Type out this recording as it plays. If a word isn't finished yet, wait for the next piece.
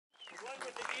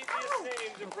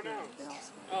names are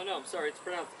pronounced. Oh no, I'm sorry, it's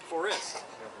pronounced Forrest.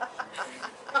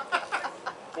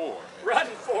 Run,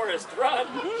 Forrest, run!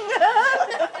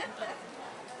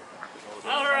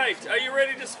 Alright, are you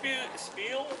ready to spiel?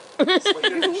 Wait,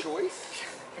 you have a choice?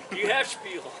 You have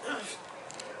spiel.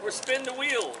 Or spin the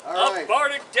wheel. All right. Up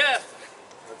Bardic Death.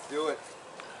 Let's do it.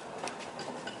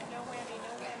 No whammy, no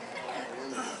whammy.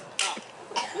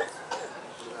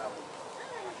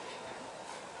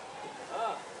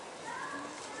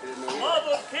 Love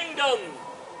of Kingdom.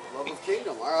 Love of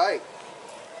Kingdom, alright.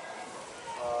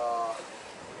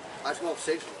 I smell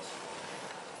sages.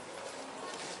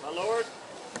 My lord.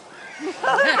 You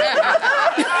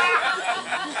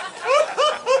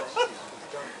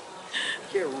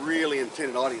can't really entertain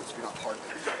an audience if you're not part of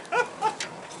it.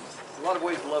 There's a lot of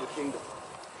ways to love a kingdom.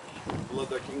 To love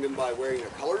their kingdom by wearing their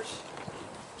colors,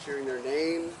 cheering their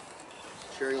name,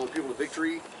 cheering on people to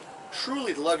victory.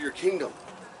 Truly to love your kingdom,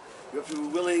 you have to be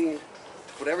willing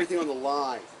to put everything on the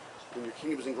line when your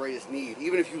kingdom is in greatest need.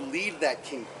 Even if you lead that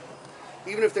kingdom,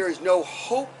 even if there is no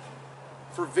hope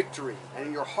for victory, and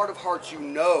in your heart of hearts you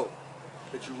know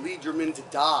that you lead your men to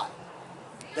die,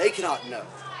 they cannot know.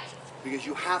 Because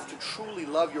you have to truly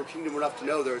love your kingdom enough to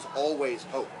know there is always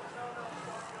hope.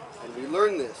 And we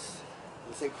learn this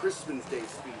in St. Crispin's Day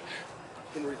speech,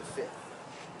 Henry V.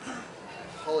 I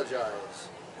apologize.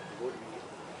 I'm going to be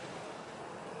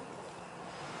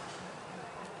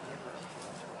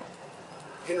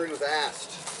Henry was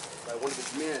asked by one of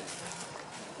his men,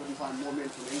 couldn't find more men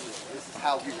from England. This is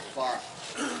how he replied.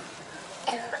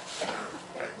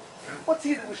 What's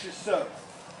he that wishes so?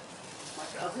 My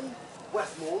cousin,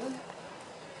 Westmoreland?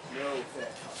 No,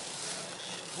 fair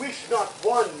cousin. Wish not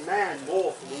one man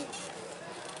more from England.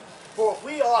 For if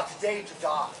we are today to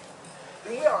die,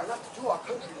 then we are enough to do our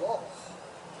country loss.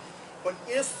 But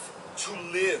if to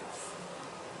live,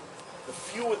 the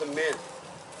fewer the men,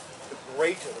 the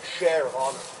greater the share of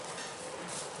honor.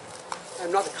 I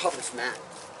am not a covetous man.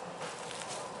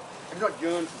 I do not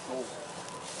yearn for gold.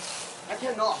 I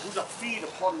care not who doth feed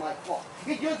upon my cloth.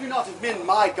 Yet yearn do not if men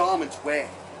my garments wear.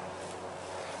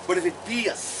 But if it be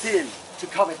a sin to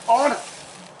covet honor,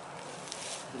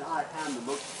 then I am the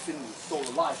most sinless soul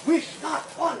alive. Wish not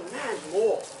one man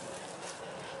more.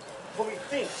 For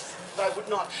methinks that I would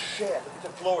not share the bit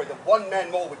of glory that one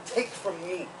man more would take from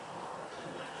me.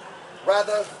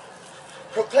 Rather,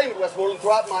 proclaim it, Westmoreland,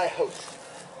 throughout my host,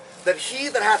 that he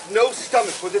that hath no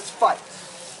stomach for this fight,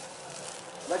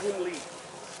 let him leave.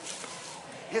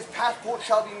 His passport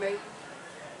shall be made,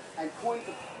 and coins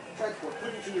of transport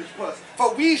put into his purse.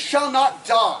 For we shall not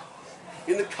die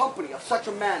in the company of such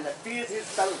a man that fears his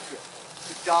fellowship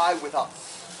to die with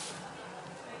us.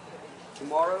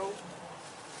 Tomorrow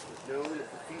is known as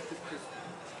the Feast of Christmas.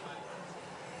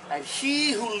 And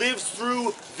he who lives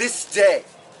through this day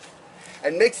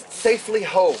and makes it safely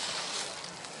home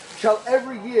shall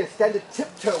every year stand a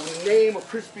tiptoe when the name of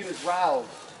Crispin is roused.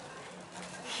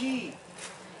 He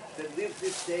that lives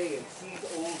this day and sees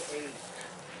old age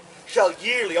shall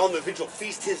yearly on the vigil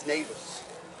feast his neighbors,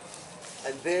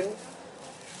 and then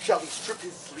shall he strip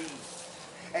his sleeves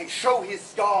and show his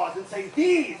scars and say,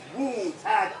 these wounds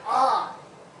had I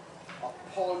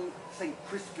upon St.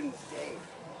 Crispin's Day.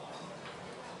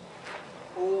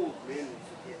 Old men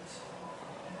forget,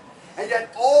 and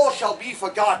yet all shall be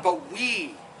forgot, but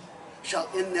we shall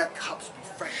in their cups be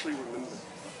freshly remembered.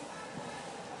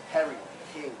 Harry,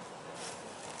 King,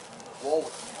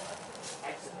 Warwick,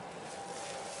 Exeter,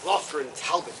 Gloucester, and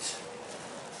Talbot.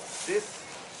 This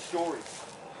story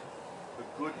the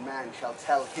good man shall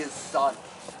tell his son.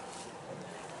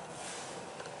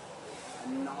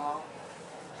 And now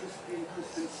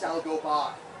Crispin shall go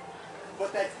by,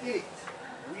 but that in it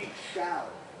we shall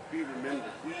be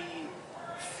remembered. We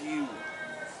few,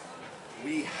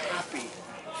 we happy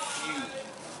few,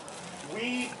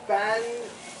 we band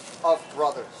of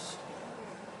brothers.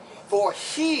 For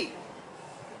he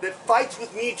that fights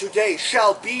with me today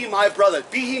shall be my brother,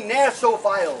 be he ne'er so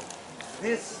vile.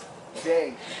 This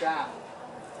day shall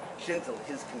gentle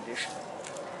his condition.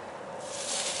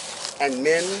 And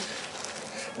men,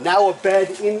 now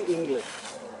abed in England,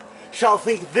 shall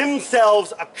think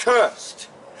themselves accursed,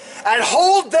 and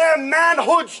hold their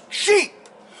manhoods cheap,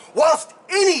 whilst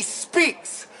any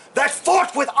speaks that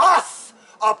fought with us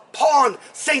upon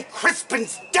St.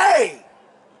 Crispin's Day.